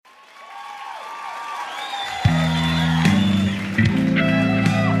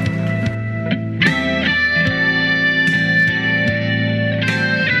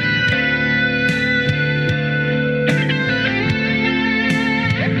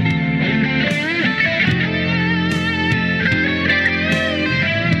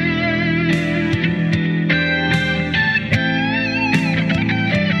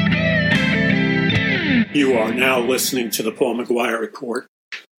are now listening to the Paul McGUIRE Report.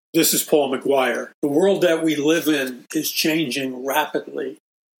 This is Paul McGUIRE. The world that we live in is changing rapidly.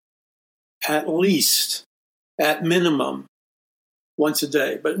 At least, at minimum, once a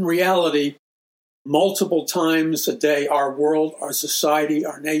day. But in reality, multiple times a day, our world, our society,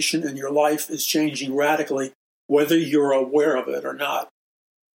 our nation, and your life is changing radically, whether you're aware of it or not.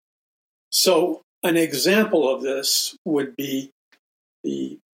 So an example of this would be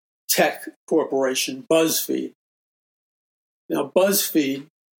the tech corporation BuzzFeed. Now, BuzzFeed,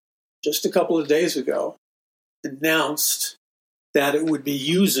 just a couple of days ago, announced that it would be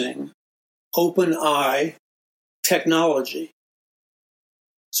using OpenAI technology.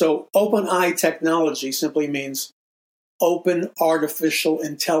 So OpenAI technology simply means open artificial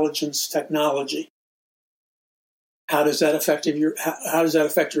intelligence technology. How does that affect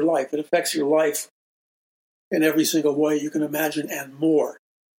your life? It affects your life in every single way you can imagine and more.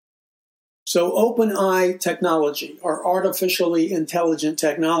 So OpenAI technology, or artificially intelligent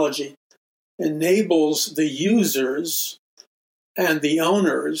technology, enables the users and the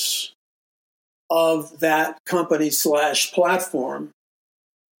owners of that company/platform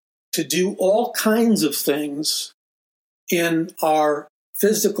to do all kinds of things in our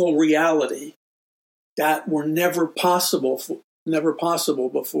physical reality that were never possible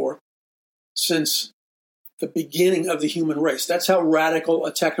before since the beginning of the human race. That's how radical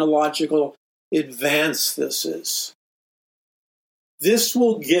a technological advance this is. This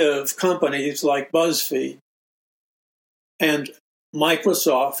will give companies like BuzzFeed and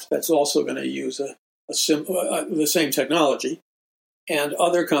Microsoft, that's also going to use the same technology, and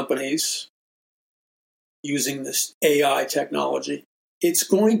other companies using this AI technology, it's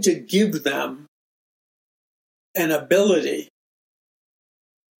going to give them an ability,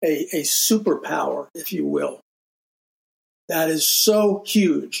 a superpower, if you will, that is so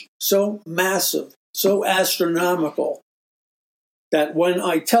huge, so massive, so astronomical, that when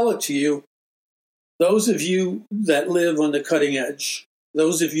I tell it to you, those of you that live on the cutting edge,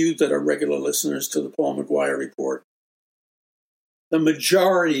 those of you that are regular listeners to the Paul McGUIRE Report, the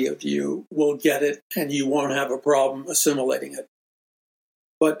majority of you will get it and you won't have a problem assimilating it.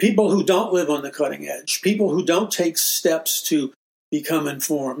 But people who don't live on the cutting edge, people who don't take steps to become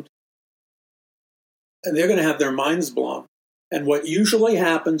informed, and they're going to have their minds blown. And what usually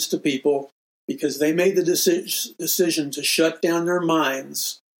happens to people, because they made the decision to shut down their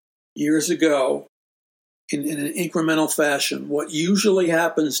minds years ago in an incremental fashion, what usually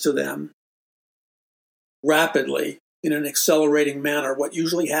happens to them rapidly, in an accelerating manner, what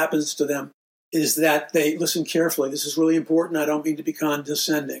usually happens to them is that they, listen carefully, this is really important, I don't mean to be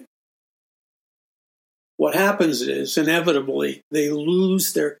condescending. What happens is, inevitably, they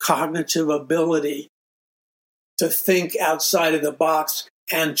lose their cognitive ability to think outside of the box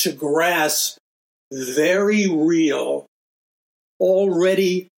and to grasp very real,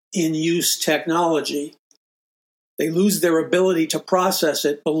 already in use technology. They lose their ability to process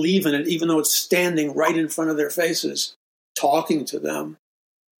it, believe in it, even though it's standing right in front of their faces, talking to them.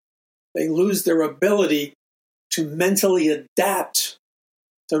 They lose their ability to mentally adapt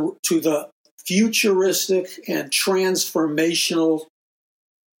to the futuristic and transformational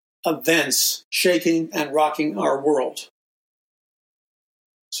events shaking and rocking our world.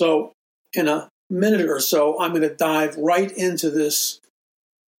 So in a minute or so, I'm going to dive right into this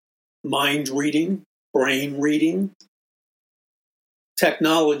mind reading, brain reading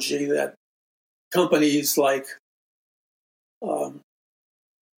technology that companies like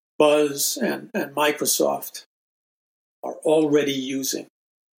Buzz and Microsoft are already using.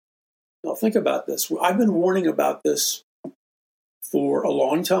 Now think about this. I've been warning about this for a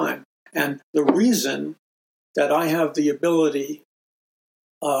long time. And the reason that I have the ability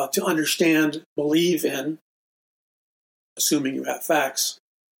to understand, believe in, assuming you have facts,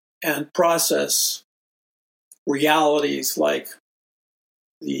 and process realities like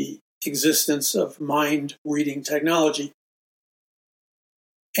the existence of mind-reading technology.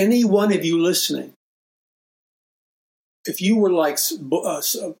 Any one of you listening, if you were like a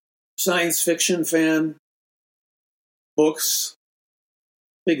science fiction fan, books,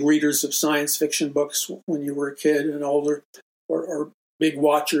 big readers of science fiction books when you were a kid and older, or big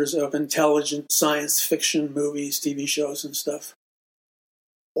watchers of intelligent science fiction movies, TV shows and stuff,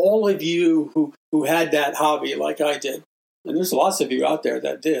 all of you who had that hobby like I did, and there's lots of you out there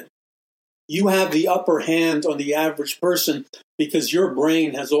that did, you have the upper hand on the average person because your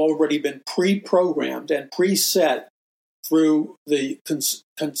brain has already been pre-programmed and preset through the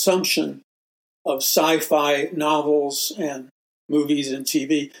consumption of sci-fi novels and movies and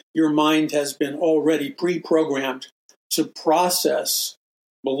TV. Your mind has been already pre-programmed to process,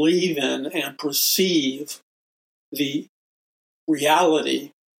 believe in, and perceive the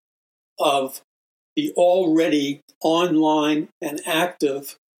reality of the already online and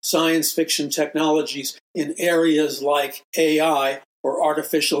active science fiction technologies in areas like AI or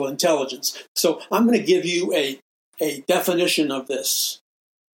artificial intelligence. So I'm going to give you a definition of this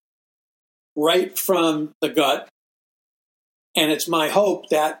right from the gut. And it's my hope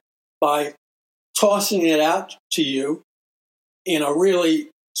that by tossing it out to you in a really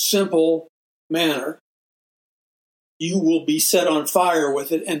simple manner, you will be set on fire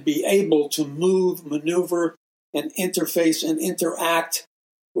with it and be able to move, maneuver, and interface and interact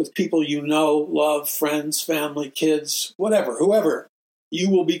with people you know, love, friends, family, kids, whatever, whoever. You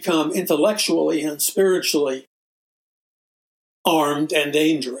will become intellectually and spiritually armed and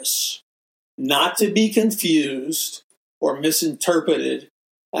dangerous, not to be confused or misinterpreted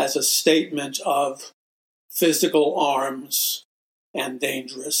as a statement of physical arms and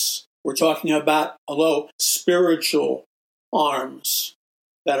dangerous. We're talking about, spiritual arms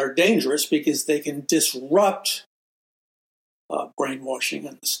that are dangerous because they can disrupt brainwashing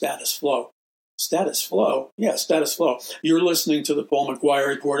and the status flow. Status flow? Yeah, status flow. You're listening to the Paul McGUIRE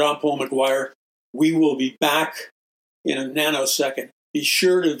Report. I'm Paul McGUIRE. We will be back in a nanosecond. Be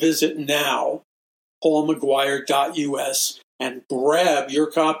sure to visit now, paulmcguire.us, and grab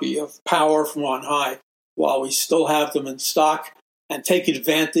your copy of Power from On High while we still have them in stock, and take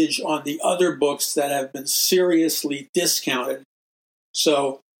advantage on the other books that have been seriously discounted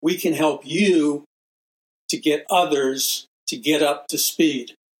so we can help you to get others to get up to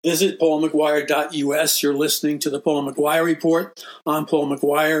speed. Visit paulmcguire.us. You're listening to the Paul McGUIRE Report. I'm Paul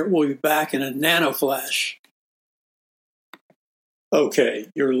McGUIRE. We'll be back in a nanoflash. Okay,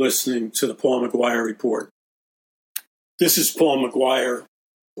 you're listening to the Paul McGUIRE Report. This is Paul McGUIRE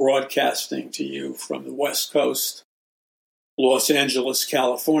broadcasting to you from the West Coast, Los Angeles,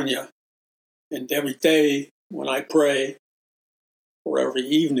 California. And every day when I pray, or every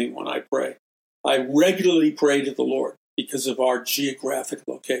evening when I pray, I regularly pray to the Lord because of our geographic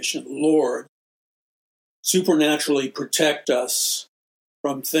location. Lord, supernaturally protect us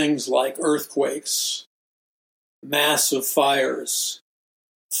from things like earthquakes, massive fires,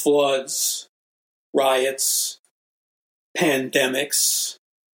 floods, riots, pandemics.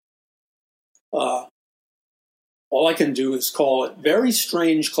 All I can do is call it very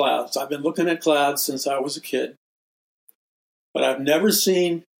strange clouds. I've been looking at clouds since I was a kid, but I've never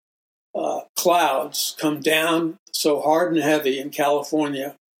seen clouds come down so hard and heavy in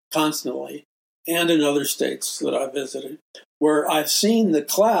California constantly, and in other states that I visited, where I've seen the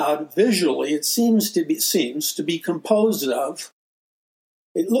cloud visually. It seems to be composed of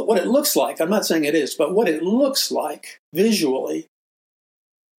what it looks like. I'm not saying it is, but what it looks like visually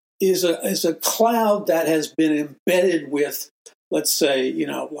is a cloud that has been embedded with, let's say,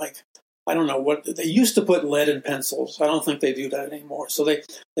 I don't know what they used to put lead in pencils. I don't think they do that anymore. So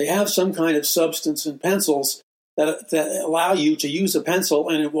they have some kind of substance in pencils that allow you to use a pencil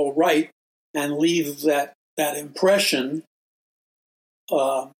and it will write and leave that impression.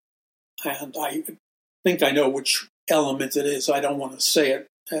 And I think I know which element it is. I don't want to say it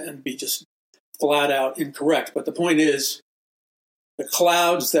and be just flat out incorrect. But the point is, the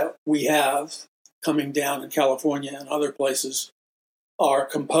clouds that we have coming down in California and other places are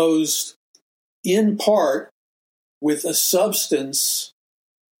composed in part with a substance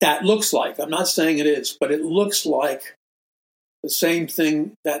that looks like, I'm not saying it is, but it looks like the same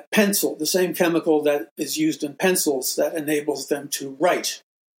thing that the same chemical that is used in pencils that enables them to write.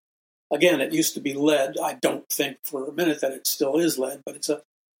 Again, it used to be lead. I don't think for a minute that it still is lead, but it's a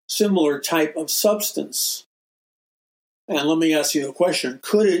similar type of substance. And let me ask you a question.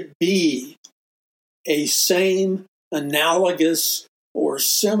 Could it be a same analogous or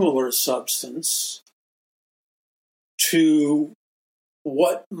similar substance to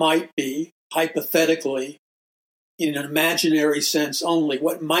what might be, hypothetically, in an imaginary sense only,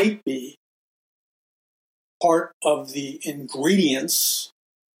 what might be part of the ingredients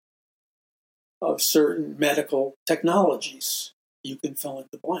of certain medical technologies? You can fill in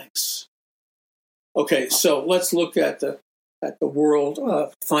the blanks. Okay, so let's look at the world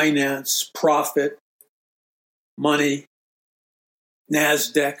of finance, profit, money,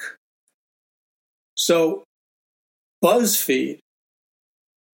 NASDAQ. So BuzzFeed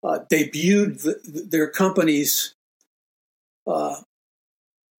debuted their company's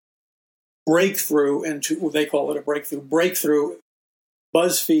breakthrough into, well, they call it a breakthrough.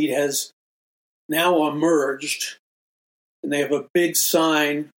 BuzzFeed has now emerged, and they have a big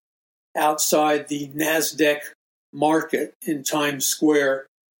sign outside the NASDAQ market in Times Square,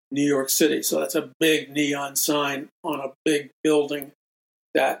 New York City. So that's a big neon sign on a big building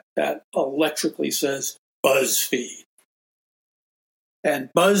that electrically says BuzzFeed. And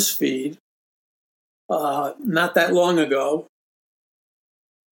BuzzFeed, not that long ago,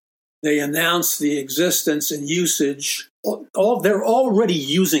 they announced the existence and usage. They're already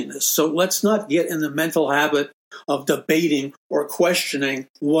using this, so let's not get in the mental habit of debating or questioning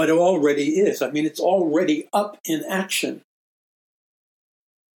what already is. I mean, it's already up in action.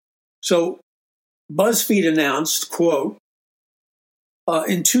 So BuzzFeed announced, quote,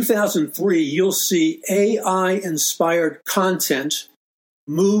 in 2003, you'll see AI-inspired content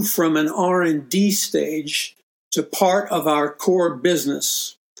move from an R&D stage to part of our core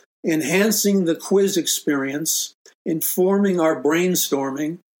business, enhancing the quiz experience, informing our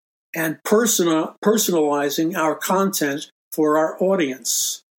brainstorming, and personalizing our content for our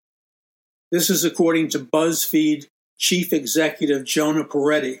audience. This is according to BuzzFeed Chief Executive Jonah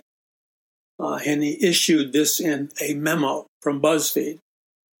Peretti, and he issued this in a memo from BuzzFeed.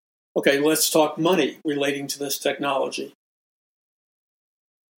 Okay, let's talk money relating to this technology.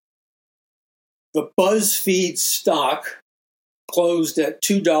 The BuzzFeed stock closed at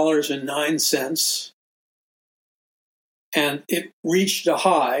 $2.09, and it reached a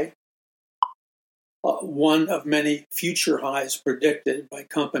high, one of many future highs predicted by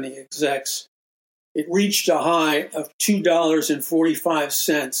company execs. It reached a high of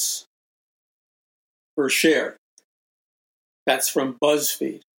 $2.45 per share. That's from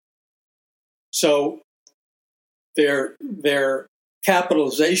BuzzFeed. So their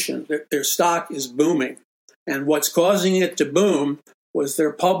capitalization, their stock is booming. And what's causing it to boom was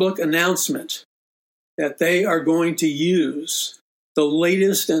their public announcement that they are going to use the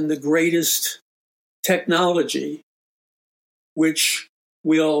latest and the greatest technology, which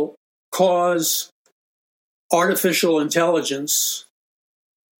will cause artificial intelligence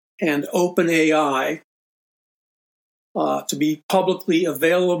and OpenAI to be publicly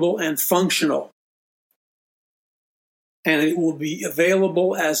available and functional. And it will be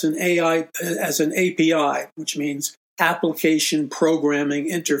available as an API, which means application programming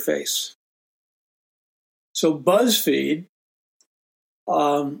interface. So BuzzFeed,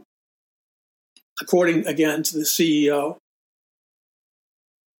 according again to the CEO,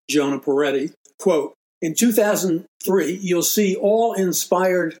 Jonah Peretti, quote, in 2003, you'll see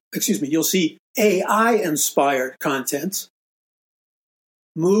AI-inspired content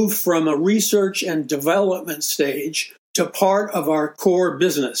move from a research and development stage to part of our core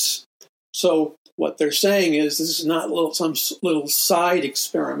business. So what they're saying is this is not some little side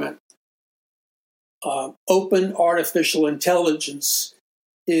experiment. Open artificial intelligence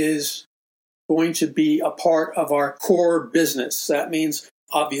is going to be a part of our core business. That means,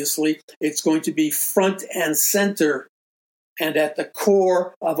 obviously, it's going to be front and center and at the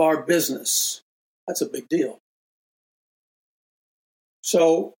core of our business. That's a big deal.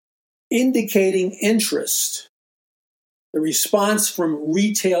 So, indicating interest, the response from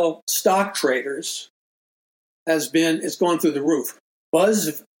retail stock traders it's gone through the roof.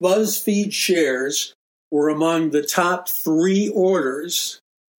 BuzzFeed shares were among the top 3 orders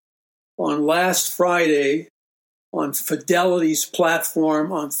on last Friday on Fidelity's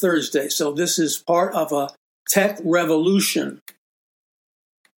platform on Thursday. So this is part of a tech revolution.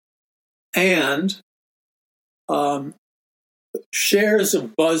 And shares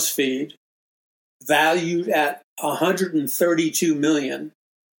of BuzzFeed valued at $132 million.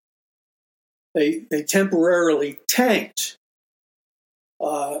 They temporarily tanked,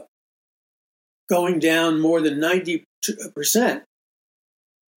 going down more than 90%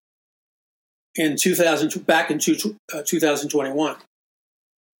 back in 2021.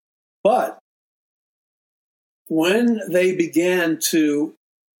 But when they began to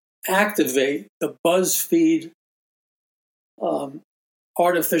activate the BuzzFeed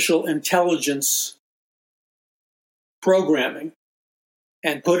artificial intelligence programming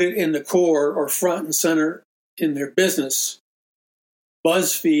and put it in the core or front and center in their business,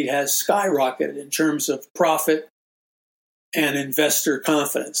 BuzzFeed has skyrocketed in terms of profit and investor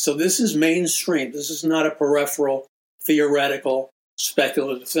confidence. So this is mainstream. This is not a peripheral, theoretical,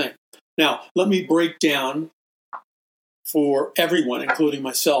 speculative thing. Now, let me break down for everyone, including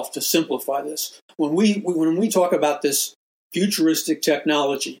myself, to simplify this. When we talk about this futuristic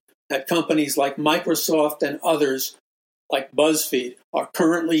technology that companies like Microsoft and others like BuzzFeed are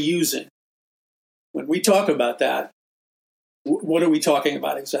currently using, when we talk about that, what are we talking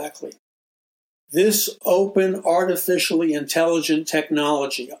about exactly? This open, artificially intelligent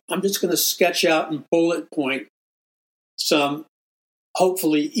technology. I'm just going to sketch out and bullet point some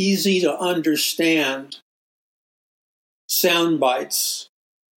hopefully easy to understand sound bites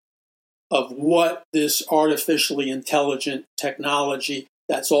of what this artificially intelligent technology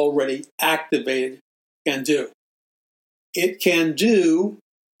that's already activated can do. It can do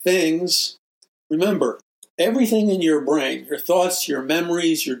things, remember, everything in your brain, your thoughts, your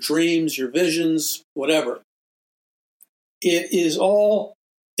memories, your dreams, your visions, whatever, it is all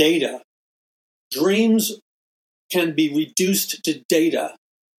data. Dreams can be reduced to data.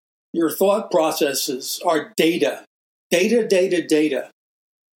 Your thought processes are data. Data,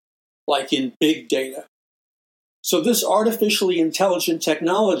 like in big data. So this artificially intelligent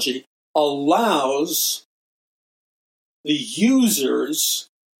technology allows the users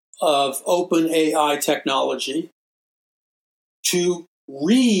of OpenAI technology to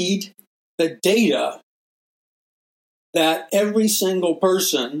read the data that every single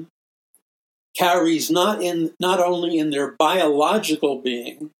person carries not only in their biological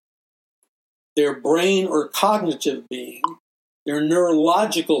being, their brain or cognitive being, their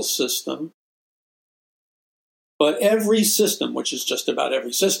neurological system, but every system, which is just about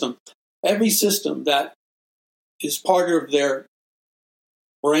every system that is part of their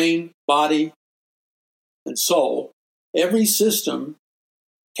brain, body, and soul, every system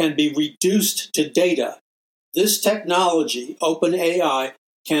can be reduced to data. This technology, OpenAI,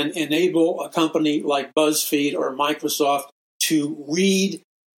 can enable a company like BuzzFeed or Microsoft to read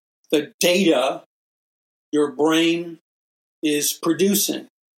the data your brain is producing.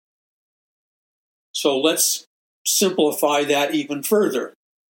 So let's simplify that even further.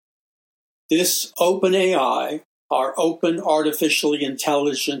 This OpenAI, our open artificially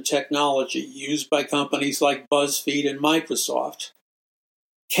intelligent technology used by companies like BuzzFeed and Microsoft,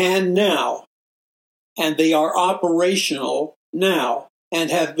 can now, and they are operational now, and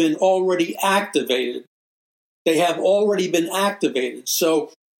have been already activated. They have already been activated.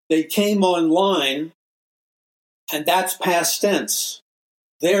 So they came online, and that's past tense.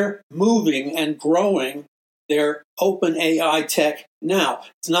 They're moving and growing their OpenAI tech now.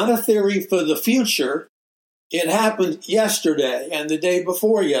 It's not a theory for the future. It happened yesterday and the day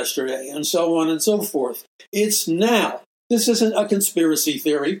before yesterday and so on and so forth. It's now. This isn't a conspiracy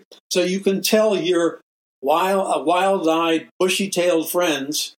theory. So you can tell your wild-eyed, bushy-tailed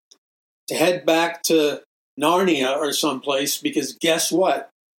friends to head back to Narnia or someplace, because guess what?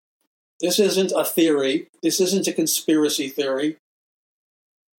 This isn't a theory. This isn't a conspiracy theory.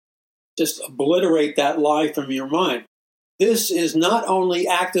 Just obliterate that lie from your mind. This is not only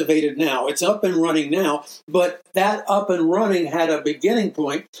activated now, it's up and running now, but that up and running had a beginning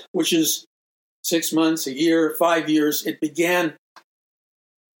point, which is 6 months, a year, 5 years. It began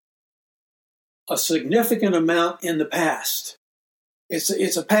a significant amount in the past.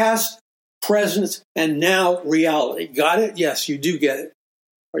 It's a past, present, and now reality. Got it? Yes, you do get it.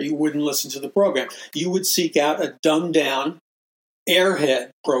 Or you wouldn't listen to the program. You would seek out a dumbed-down,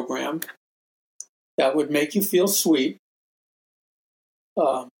 airhead program that would make you feel sweet,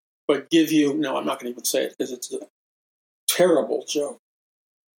 but give you, no, I'm not going to even say it because it's a terrible joke.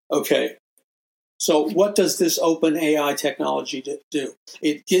 Okay, so what does this OpenAI technology do?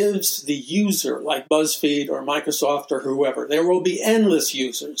 It gives the user, like BuzzFeed or Microsoft or whoever, there will be endless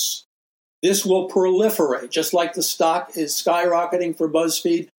users. This will proliferate, just like the stock is skyrocketing for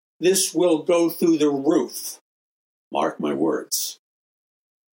BuzzFeed. This will go through the roof. Mark my words.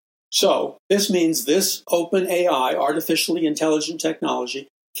 So this means this OpenAI, artificially intelligent technology,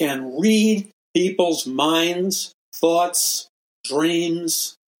 can read people's minds, thoughts,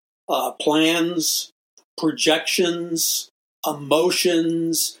 dreams, plans, projections,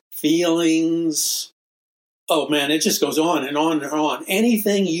 emotions, feelings. Oh man, it just goes on and on and on.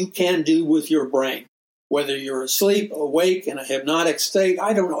 Anything you can do with your brain, whether you're asleep, awake, in a hypnotic state,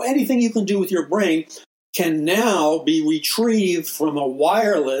 I don't know, anything you can do with your brain can now be retrieved from a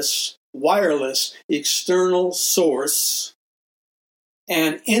wireless external source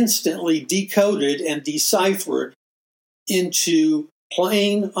and instantly decoded and deciphered into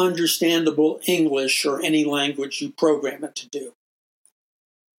plain, understandable English or any language you program it to do.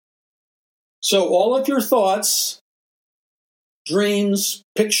 So all of your thoughts, dreams,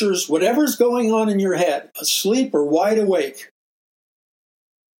 pictures, whatever's going on in your head, asleep or wide awake,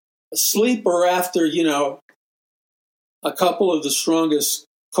 asleep or after, a couple of the strongest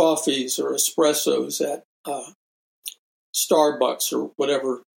coffees or espressos at Starbucks or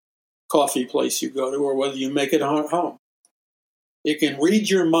whatever coffee place you go to, or whether you make it home. It can read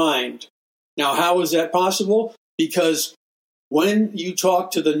your mind. Now, how is that possible? Because when you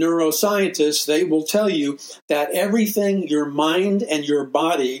talk to the neuroscientists, they will tell you that everything your mind and your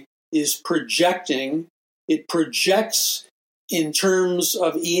body is projecting, it projects in terms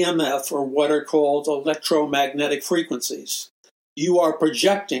of EMF, or what are called electromagnetic frequencies. You are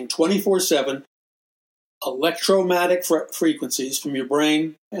projecting 24/7 electromagnetic frequencies from your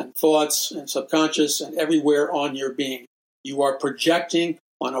brain and thoughts and subconscious and everywhere on your being. You are projecting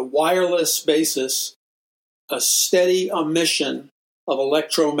on a wireless basis a steady emission of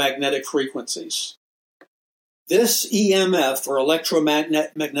electromagnetic frequencies. This EMF, or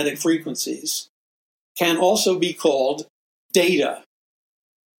electromagnetic frequencies, can also be called data.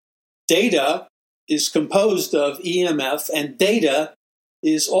 Data is composed of EMF, and data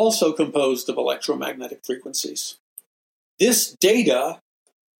is also composed of electromagnetic frequencies. This data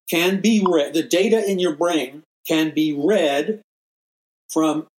can be read, the data in your brain can be read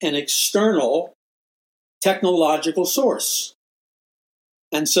from an external technological source.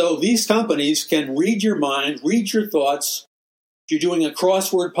 And so these companies can read your mind, read your thoughts. If you're doing a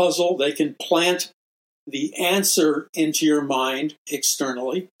crossword puzzle, they can plant the answer into your mind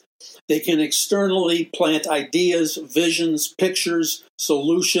externally. They can externally plant ideas, visions, pictures,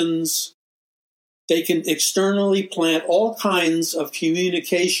 solutions. They can externally plant all kinds of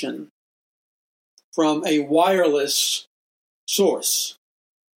communication from a wireless source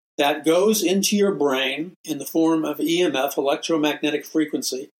that goes into your brain in the form of EMF, electromagnetic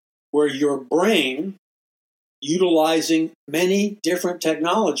frequency, where your brain, utilizing many different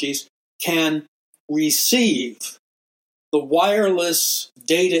technologies, can receive the wireless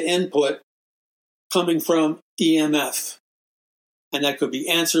data input coming from EMF. And that could be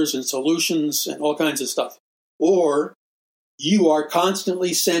answers and solutions and all kinds of stuff. Or you are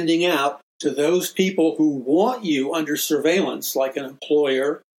constantly sending out to those people who want you under surveillance, like an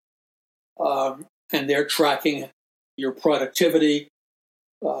employer, and they're tracking your productivity.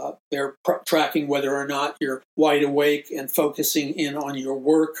 They're tracking whether or not you're wide awake and focusing in on your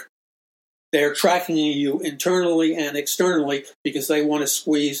work. They're tracking you internally and externally because they want to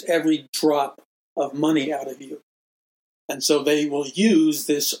squeeze every drop of money out of you. And so they will use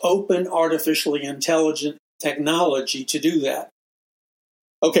this open, artificially intelligent technology to do that.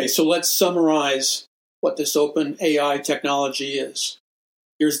 Okay, so let's summarize what this open AI technology is.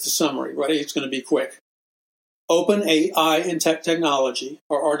 Here's the summary. Ready? It's going to be quick. Open AI and technology,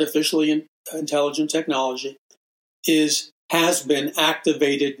 or artificially intelligent technology, has been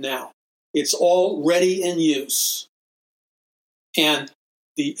activated now. It's already in use. And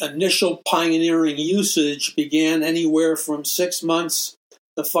the initial pioneering usage began anywhere from 6 months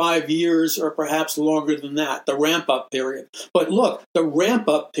to 5 years, or perhaps longer than that, the ramp-up period. But look, the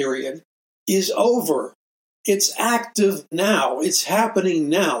ramp-up period is over. It's active now. It's happening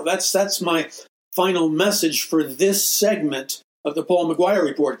now. That's my final message for this segment of the Paul McGUIRE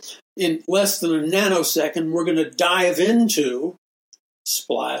Report. In less than a nanosecond, we're going to dive into,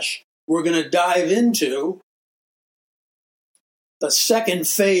 we're going to dive into the second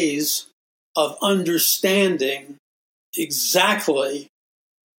phase of understanding exactly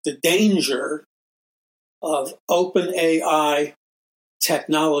the danger of open AI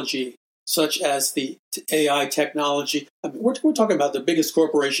technology, such as the AI technology. I mean, we're talking about the biggest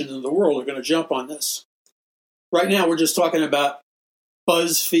corporations in the world are going to jump on this. Right now, we're just talking about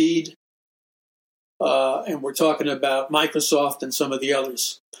BuzzFeed, and we're talking about Microsoft and some of the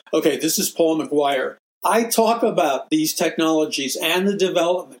others. Okay, this is Paul McGUIRE. I talk about these technologies and the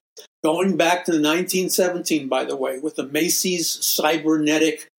development going back to 1917, by the way, with the Macy's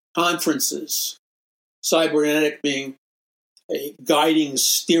cybernetic conferences. Cybernetic being a guiding,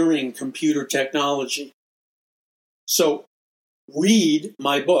 steering computer technology. So read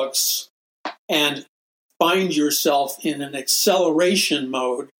my books and find yourself in an acceleration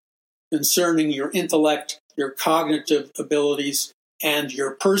mode concerning your intellect, your cognitive abilities, and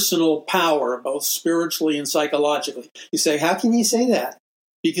your personal power, both spiritually and psychologically. You say, how can you say that?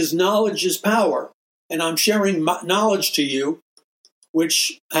 Because knowledge is power. And I'm sharing knowledge to you,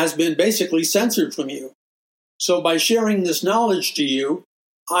 which has been basically censored from you. So by sharing this knowledge to you,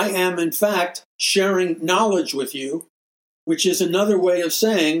 I am in fact sharing knowledge with you, which is another way of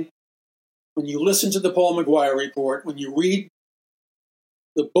saying, when you listen to the Paul McGUIRE Report, when you read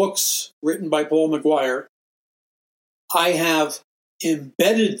the books written by Paul McGUIRE, I have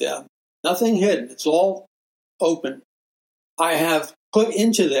embedded them, nothing hidden, it's all open. I have put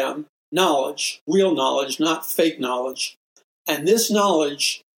into them knowledge, real knowledge, not fake knowledge. And this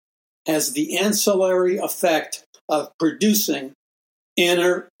knowledge has the ancillary effect of producing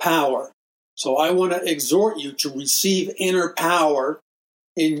inner power. So I want to exhort you to receive inner power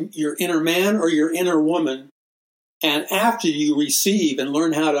in your inner man or your inner woman. And after you receive and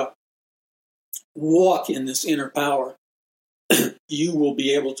learn how to walk in this inner power, you will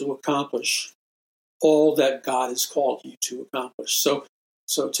be able to accomplish all that God has called you to accomplish.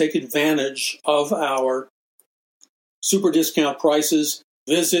 So take advantage of our super discount prices.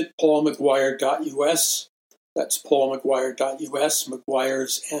 Visit paulmcguire.us That's paulmcguire.us,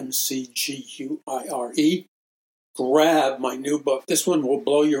 McGuire's McGuire. Grab my new book. This one will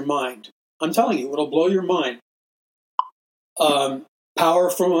blow your mind. I'm telling you, it'll blow your mind. Power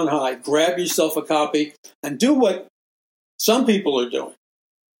from on High. Grab yourself a copy and do what some people are doing.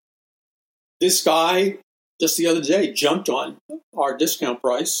 This guy, just the other day, jumped on our discount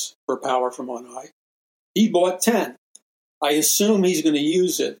price for Power from on High. He bought 10. I assume he's going to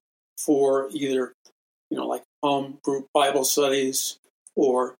use it for either, like home group Bible studies,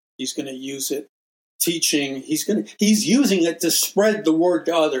 or he's going to use it teaching. He's using it to spread the word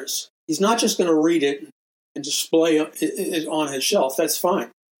to others. He's not just going to read it and display it on his shelf. That's fine.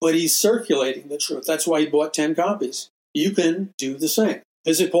 But he's circulating the truth. That's why he bought 10 copies. You can do the same.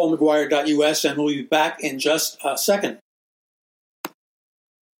 Visit paulmcguire.us, and we'll be back in just a second.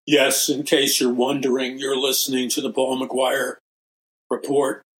 Yes, in case you're wondering, you're listening to the Paul McGUIRE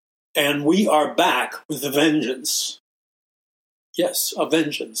Report, and we are back with a vengeance. Yes, a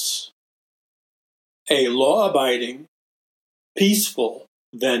vengeance. A law-abiding, peaceful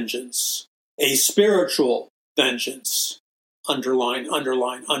vengeance. A spiritual vengeance. Underline,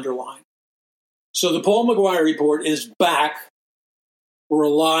 underline, underline. So the Paul McGUIRE Report is back. We're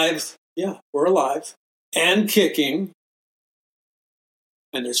alive. Yeah, we're alive. And kicking.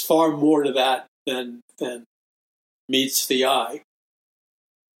 And there's far more to that than meets the eye.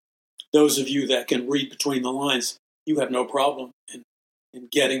 Those of you that can read between the lines, you have no problem in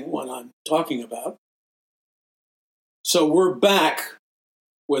getting what I'm talking about. So we're back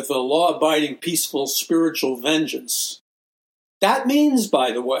with a law-abiding, peaceful, spiritual vengeance. That means,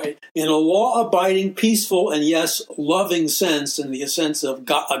 by the way, in a law-abiding, peaceful, and yes, loving sense, in the sense of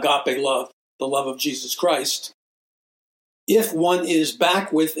agape love, the love of Jesus Christ, if one is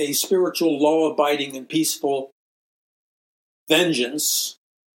back with a spiritual, law-abiding, and peaceful vengeance,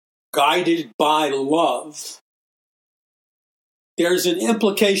 guided by love, there's an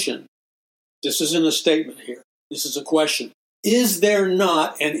implication. This isn't a statement here. This is a question. Is there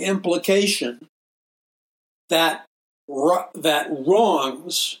not an implication that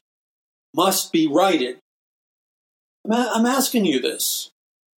wrongs must be righted? I'm asking you this.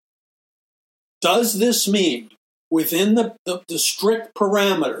 Does this mean, within the strict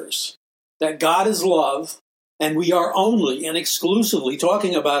parameters, that God is love, and we are only and exclusively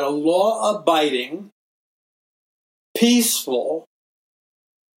talking about a law-abiding, peaceful,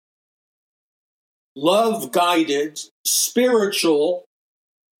 love-guided, spiritual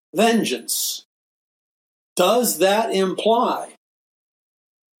vengeance? Does that imply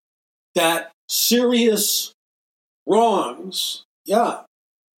that serious wrongs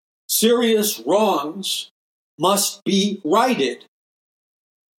must be righted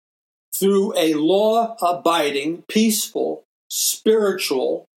through a law-abiding, peaceful,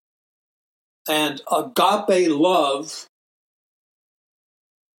 spiritual, and agape love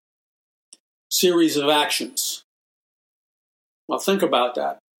series of actions? Well, think about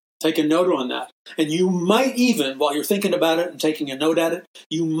that. Take a note on that. And you might even, while you're thinking about it and taking a note at it,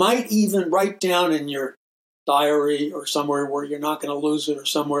 you might even write down in your diary or somewhere where you're not going to lose it, or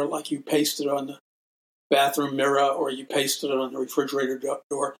somewhere like you pasted it on the bathroom mirror or you pasted it on the refrigerator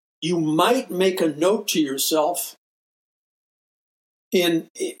door. You might make a note to yourself in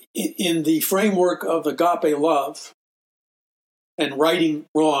the framework of agape love and righting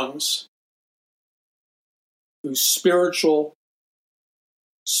wrongs through spiritual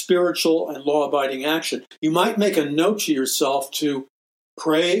and law-abiding action. You might make a note to yourself to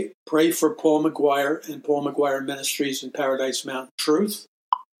pray for Paul McGUIRE and Paul McGUIRE Ministries in Paradise Mountain Truth.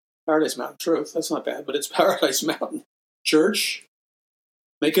 Paradise Mountain Truth, that's not bad, but it's Paradise Mountain Church.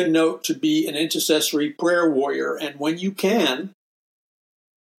 Make a note to be an intercessory prayer warrior, and when you can,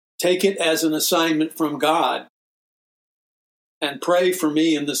 take it as an assignment from God and pray for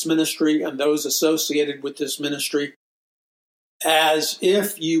me in this ministry and those associated with this ministry as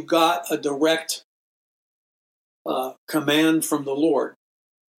if you got a direct command from the Lord.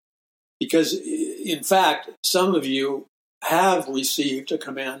 Because, in fact, some of you have received a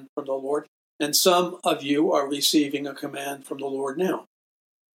command from the Lord, and some of you are receiving a command from the Lord now.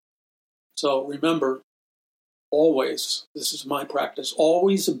 So remember, always, this is my practice,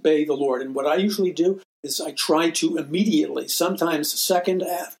 always obey the Lord. And what I usually do is I try to immediately, sometimes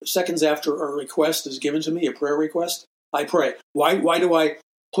seconds after a request is given to me, a prayer request, I pray. Why do I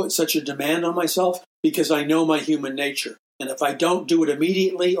put such a demand on myself? Because I know my human nature. And if I don't do it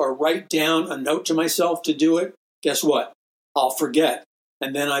immediately or write down a note to myself to do it, guess what? I'll forget.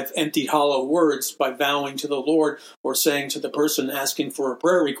 And then I've emptied hollow words by vowing to the Lord or saying to the person asking for a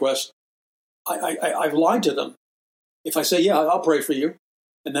prayer request, I've lied to them. If I say, yeah, I'll pray for you,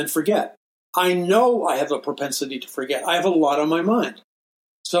 and then forget. I know I have a propensity to forget. I have a lot on my mind.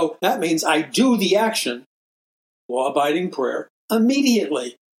 So that means I do the action, law-abiding prayer,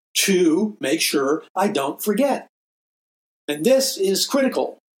 immediately to make sure I don't forget. And this is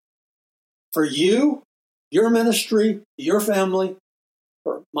critical for you, your ministry, your family,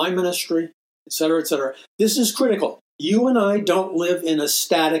 for my ministry, etc., etc. This is critical. You and I don't live in a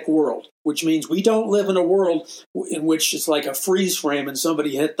static world, which means we don't live in a world in which it's like a freeze frame and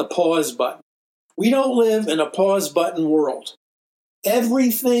somebody hit the pause button. We don't live in a pause button world.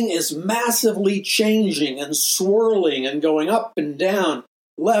 Everything is massively changing and swirling and going up and down,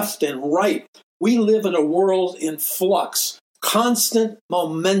 left and right. We live in a world in flux, constant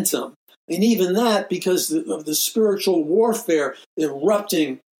momentum. And even that, because of the spiritual warfare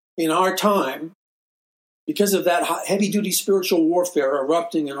erupting in our time, because of that heavy-duty spiritual warfare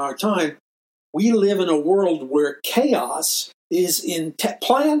erupting in our time, we live in a world where chaos is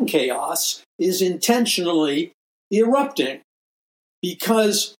planned chaos is intentionally erupting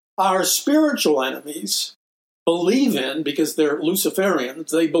because our spiritual enemies believe in, because they're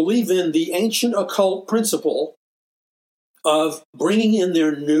Luciferians, they believe in the ancient occult principle of bringing in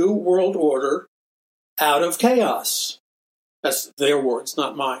their new world order out of chaos. That's their words,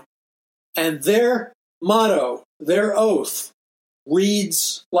 not mine. And their motto, their oath,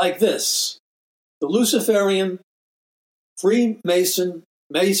 reads like this: the Luciferian, Freemason,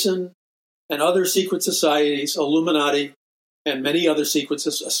 Mason, and other secret societies, Illuminati, and many other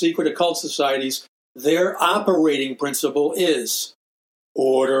secret occult societies, their operating principle is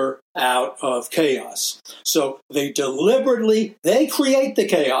order out of chaos. So they create the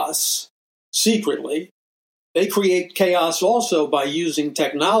chaos secretly. They create chaos also by using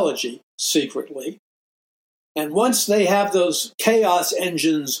technology secretly. And once they have those chaos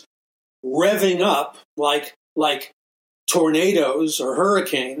engines revving up like tornadoes or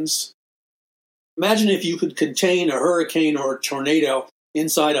hurricanes, imagine if you could contain a hurricane or a tornado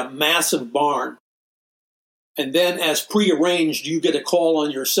inside a massive barn. And then, as prearranged, you get a call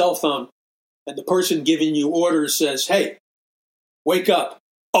on your cell phone, and the person giving you orders says, "Hey, wake up,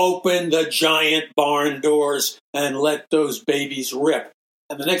 open the giant barn doors and let those babies rip."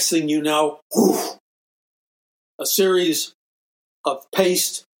 And the next thing you know, a series of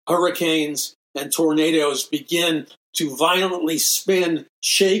paced hurricanes and tornadoes begin to violently spin,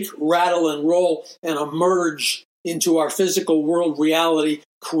 shake, rattle, and roll, and emerge into our physical world reality,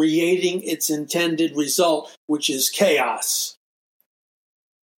 creating its intended result, which is chaos.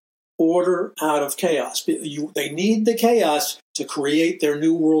 Order out of chaos. They need the chaos to create their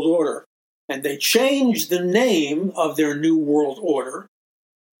new world order. And they change the name of their new world order.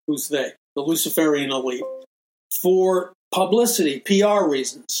 Who's they? The Luciferian elite. For publicity, PR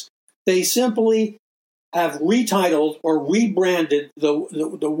reasons. They simply have retitled or rebranded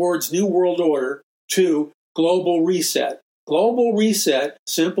the words New World Order to Global Reset. Global Reset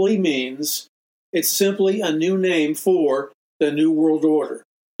simply means it's simply a new name for the New World Order.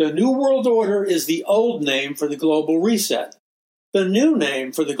 The New World Order is the old name for the Global Reset. The new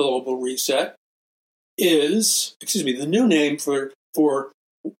name for the Global Reset is, the new name for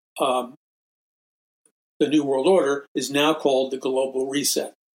the New World Order is now called the Global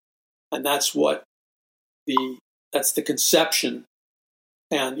Reset. And that's what that's the conception.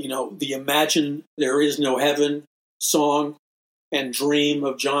 And, the Imagine There Is No Heaven song and dream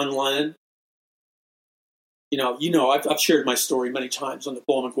of John Lennon. I've shared my story many times on the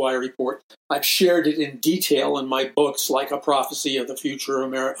Paul McGUIRE Report. I've shared it in detail in my books like A Prophecy of the Future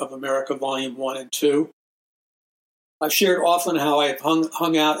of America, Volume 1 and 2. I've shared often how I've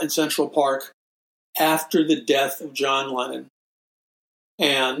hung out in Central Park after the death of John Lennon.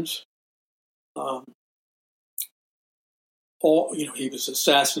 And he was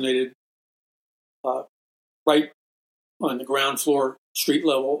assassinated right on the ground floor, street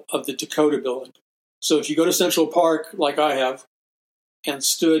level of the Dakota building. So if you go to Central Park, like I have, and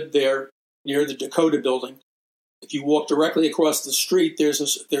stood there near the Dakota building, if you walk directly across the street,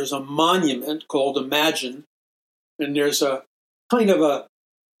 there's a monument called Imagine, and there's a kind of a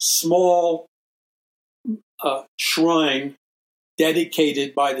small shrine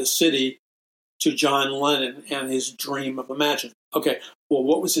dedicated by the city to John Lennon and his dream of Imagine. Okay, well,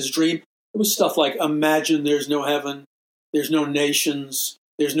 what was his dream? It was stuff like, imagine there's no heaven, there's no nations,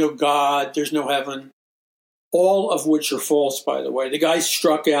 there's no God, there's no heaven, all of which are false, by the way. The guy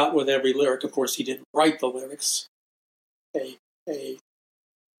struck out with every lyric. Of course, he didn't write the lyrics. A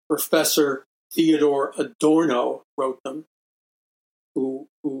Professor Theodore Adorno wrote them, who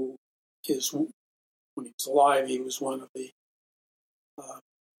is, when he was alive, he was one of the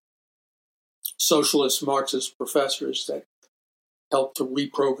socialist Marxist professors that helped to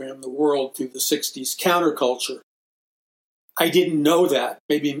reprogram the world through the 60s counterculture. I didn't know that.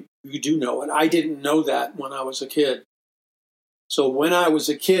 Maybe you do know it. I didn't know that when I was a kid. So when I was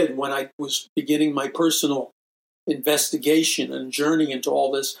a kid, when I was beginning my personal investigation and journey into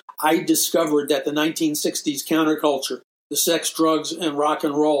all this, I discovered that the 1960s counterculture, the sex, drugs, and rock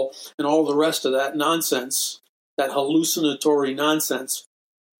and roll, and all the rest of that nonsense, that hallucinatory nonsense,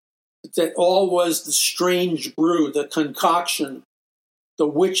 that all was the strange brew, the concoction, the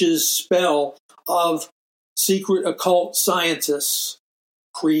witch's spell of secret occult scientists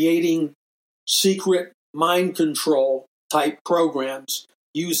creating secret mind control type programs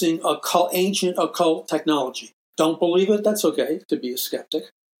using ancient occult technology. Don't believe it? That's okay to be a skeptic.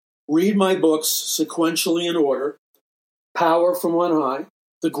 Read my books sequentially in order. Power from on High,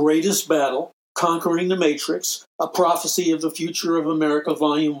 The Greatest Battle, Conquering the Matrix, A Prophecy of the Future of America,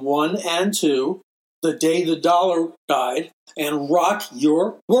 Volume 1 and 2, The Day the Dollar Died, and Rock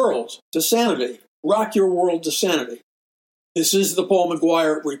Your World to Sanity. Rock Your World to Sanity. This is the Paul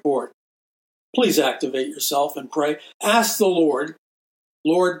McGUIRE Report. Please activate yourself and pray. Ask the Lord,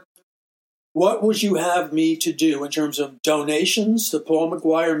 Lord, what would you have me to do in terms of donations to Paul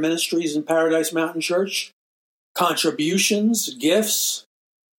McGUIRE Ministries and Paradise Mountain Church? Contributions, gifts?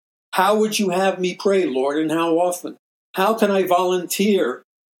 How would you have me pray, Lord, and how often? How can I volunteer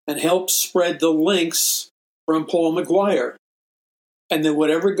and help spread the links from Paul McGUIRE? And then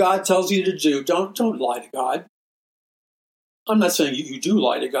whatever God tells you to do, don't lie to God. I'm not saying you do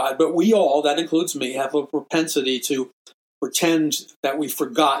lie to God, but we all, that includes me, have a propensity to pretend that we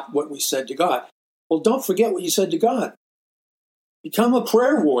forgot what we said to God. Well, don't forget what you said to God. Become a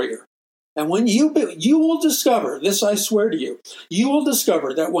prayer warrior. And when you will discover, this I swear to you, you will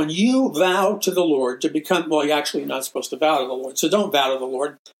discover that when you vow to the Lord to become, well, you're actually not supposed to vow to the Lord, so don't vow to the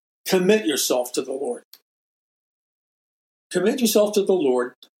Lord. Commit yourself to the Lord. Commit yourself to the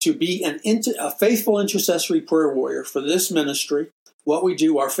Lord to be a faithful intercessory prayer warrior for this ministry, what we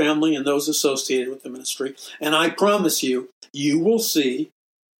do, our family, and those associated with the ministry. And I promise you, you will see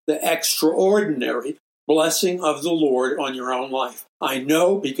the extraordinary blessing of the Lord on your own life. I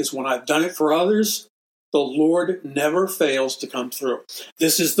know because when I've done it for others, the Lord never fails to come through.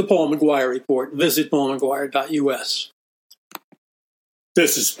 This is the Paul McGUIRE Report. Visit paulmcguire.us.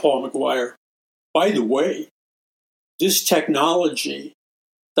 This is Paul McGUIRE. By the way, this technology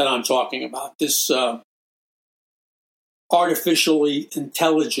that I'm talking about, this artificially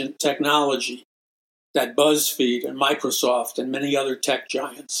intelligent technology that BuzzFeed and Microsoft and many other tech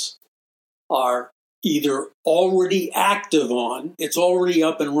giants are either already active on, it's already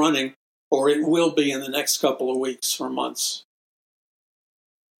up and running, or it will be in the next couple of weeks or months.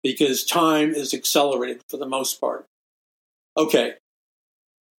 Because time is accelerated for the most part. Okay.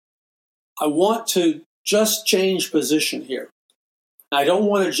 I want to just change position here. I don't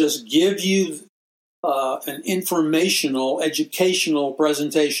want to just give you an informational, educational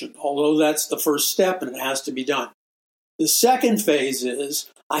presentation, although that's the first step and it has to be done. The second phase is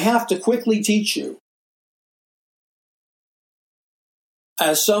I have to quickly teach you,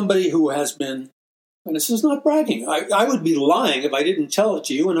 as somebody who has been, and this is not bragging, I would be lying if I didn't tell it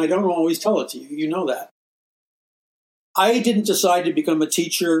to you, and I don't always tell it to you. You know that. I didn't decide to become a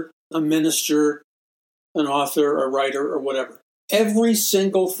teacher, a minister, an author, a writer, or whatever. Every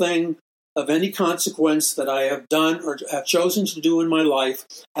single thing of any consequence that I have done or have chosen to do in my life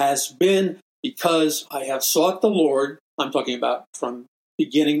has been because I have sought the Lord. I'm talking about from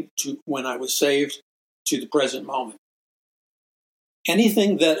beginning to when I was saved to the present moment.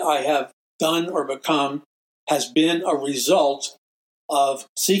 Anything that I have done or become has been a result of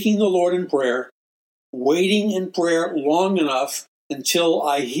seeking the Lord in prayer, waiting in prayer long enough until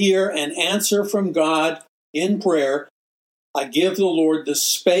I hear an answer from God in prayer. I give the Lord the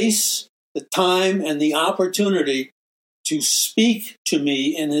space, the time, and the opportunity to speak to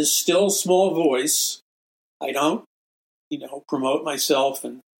me in his still small voice. I don't, promote myself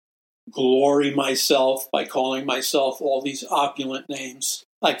and glory myself by calling myself all these opulent names.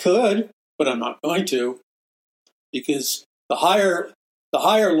 I could, but I'm not going to, because the higher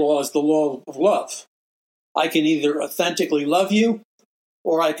law is the law of love. I can either authentically love you,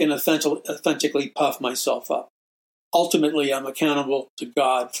 or I can authentically puff myself up. Ultimately, I'm accountable to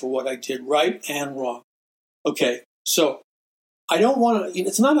God for what I did right and wrong. Okay, so I don't want to,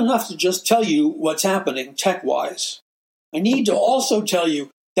 it's not enough to just tell you what's happening tech-wise. I need to also tell you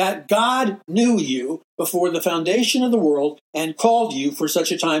that God knew you before the foundation of the world and called you for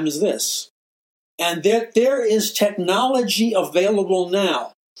such a time as this. And that there is technology available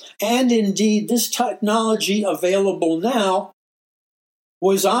now. And indeed, this technology available now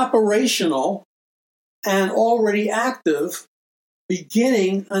was operational and already active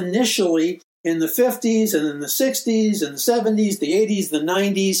beginning initially in the 50s and in the 60s and the 70s, the 80s, the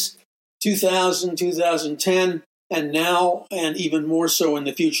 90s, 2000, 2010, and now, and even more so in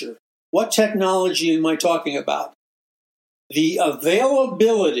the future. What technology am I talking about? The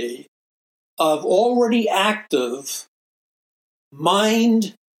availability of already active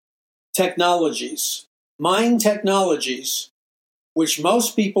mind technologies, which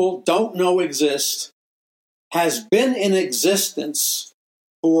most people don't know exist, has been in existence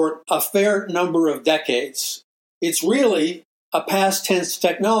for a fair number of decades. It's really a past tense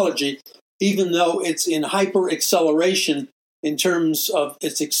technology, even though it's in hyper acceleration in terms of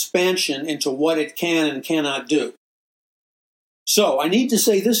its expansion into what it can and cannot do. So I need to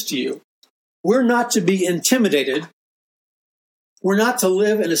say this to you. We're not to be intimidated. We're not to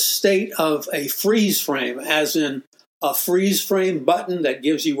live in a state of a freeze frame, as in a freeze frame button that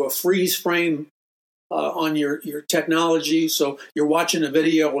gives you a freeze frame on your technology. So you're watching a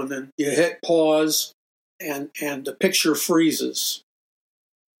video and then you hit pause and the picture freezes.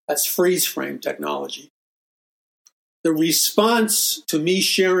 That's freeze frame technology. The response to me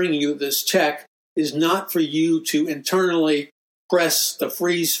sharing you this tech is not for you to internally press the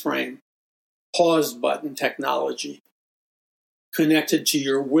freeze frame pause button technology connected to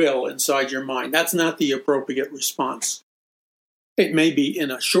your will inside your mind. That's not the appropriate response. It may be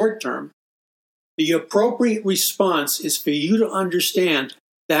in a short term. The appropriate response is for you to understand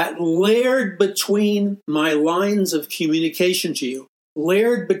that layered between my lines of communication to you,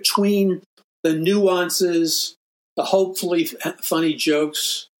 layered between the nuances, the hopefully funny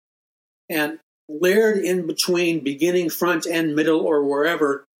jokes, and layered in between beginning, front, end, middle, or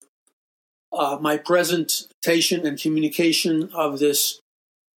wherever, my presentation and communication of this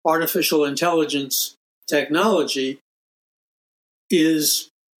artificial intelligence technology is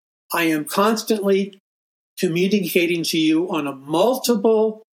I am constantly communicating to you on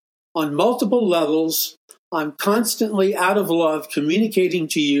multiple levels. I'm constantly out of love communicating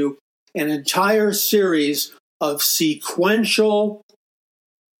to you an entire series of sequential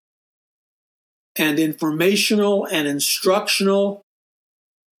and informational and instructional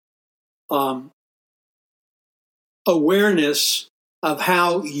awareness of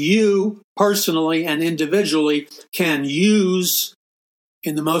how you personally and individually can use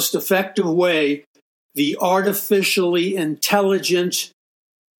in the most effective way the artificially intelligent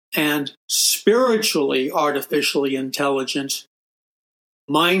and spiritually artificially intelligent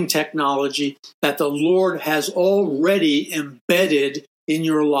mind technology that the Lord has already embedded in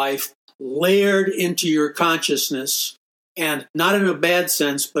your life, layered into your consciousness, and not in a bad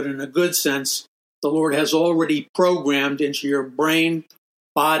sense, but in a good sense, the Lord has already programmed into your brain,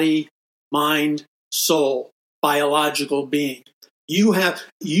 body, mind, soul, biological being. You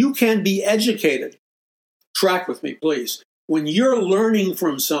can be educated. Track with me, please. When you're learning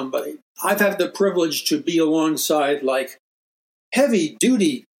from somebody, I've had the privilege to be alongside like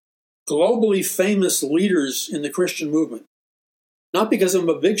heavy-duty, globally famous leaders in the Christian movement. Not because I'm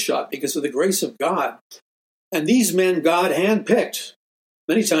a big shot, because of the grace of God. And these men God handpicked.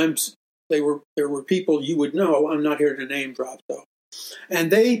 Many times there were people you would know. I'm not here to name drop, though. And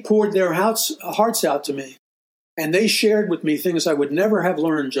they poured their hearts out to me. And they shared with me things I would never have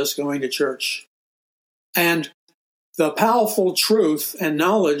learned just going to church. And the powerful truth and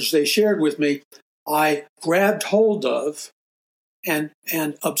knowledge they shared with me, I grabbed hold of and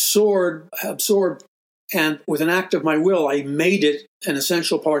absorbed, and with an act of my will, I made it an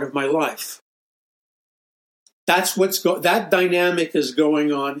essential part of my life. That's that dynamic is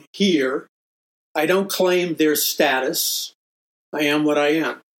going on here. I don't claim their status. I am what I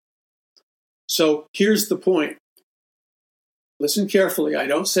am. So here's the point. Listen carefully. I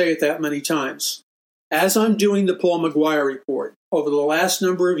don't say it that many times. As I'm doing the Paul McGUIRE report, over the last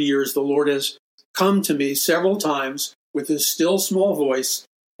number of years, the Lord has come to me several times with his still small voice,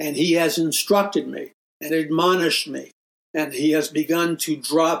 and he has instructed me and admonished me, and he has begun to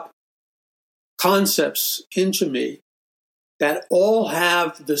drop concepts into me that all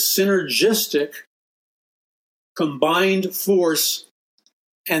have the synergistic combined force,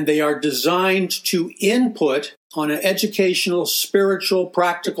 and they are designed to input on an educational, spiritual,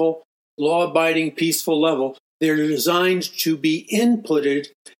 practical, law-abiding, peaceful level. They're designed to be inputted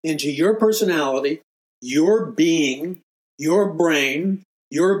into your personality, your being, your brain,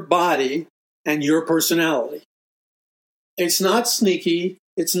 your body, and your personality. It's not sneaky.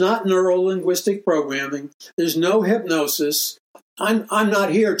 It's not neuro-linguistic programming. There's no hypnosis. I'm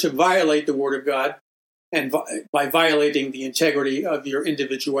not here to violate the Word of God and by violating the integrity of your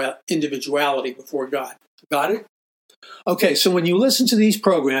individuality before God. Got it? Okay, so when you listen to these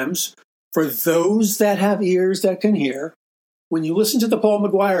programs, for those that have ears that can hear, when you listen to the Paul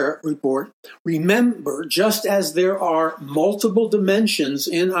McGUIRE report, remember, just as there are multiple dimensions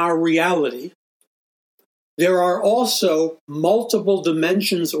in our reality, there are also multiple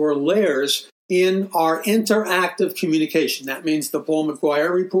dimensions or layers in our interactive communication. That means the Paul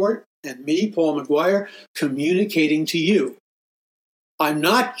McGUIRE report and me, Paul McGUIRE, communicating to you. I'm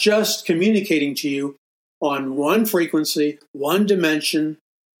not just communicating to you on one frequency, one dimension,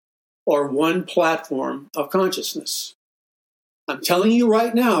 or one platform of consciousness. I'm telling you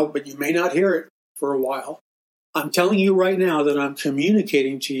right now, but you may not hear it for a while. I'm telling you right now that I'm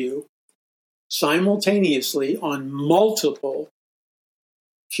communicating to you simultaneously on multiple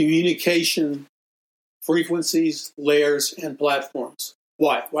communication frequencies, layers, and platforms.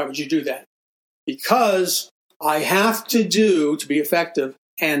 Why? Why would you do that? Because I have to be effective,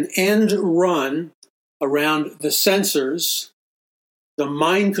 an end run around the sensors, the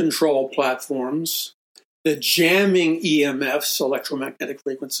mind control platforms, the jamming EMFs, electromagnetic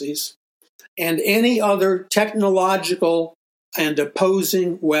frequencies, and any other technological and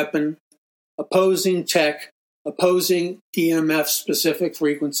opposing weapon, opposing tech, opposing EMF-specific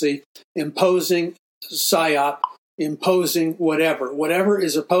frequency, imposing PSYOP, imposing whatever. Whatever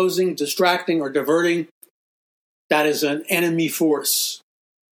is opposing, distracting, or diverting, that is an enemy force.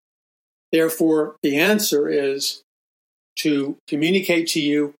 Therefore, the answer is to communicate to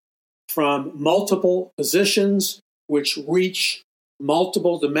you from multiple positions which reach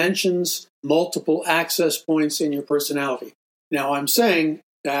multiple dimensions, multiple access points in your personality. Now, I'm saying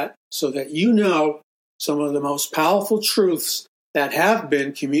that so that you know some of the most powerful truths that have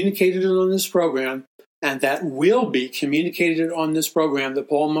been communicated on this program and that will be communicated on this program, the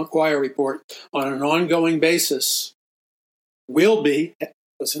Paul McGUIRE report, on an ongoing basis, will be,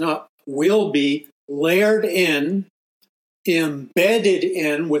 listen up, will be layered in, embedded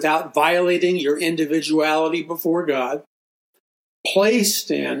in without violating your individuality before God,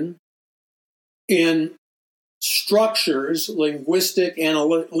 placed in structures, linguistic,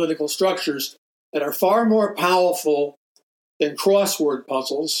 analytical structures that are far more powerful than crossword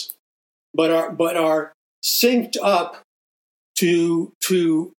puzzles, but are synced up to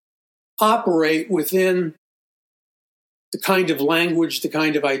operate within the kind of language, the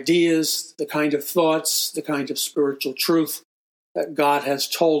kind of ideas, the kind of thoughts, the kind of spiritual truth that God has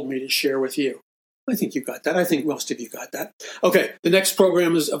told me to share with you. I think you got that. I think most of you got that. Okay, the next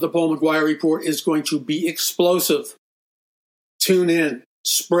program of the Paul McGUIRE report is going to be explosive. Tune in.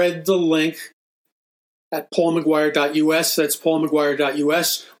 Spread the link at paulmcguire.us. That's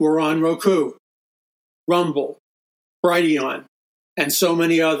paulmcguire.us. We're on Roku, Rumble, Brighteon, and so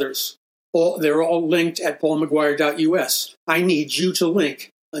many others. They're all linked at paulmcguire.us. I need you to link.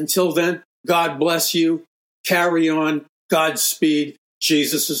 Until then, God bless you. Carry on. Godspeed.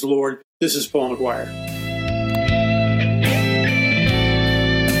 Jesus is Lord. This is Paul McGUIRE.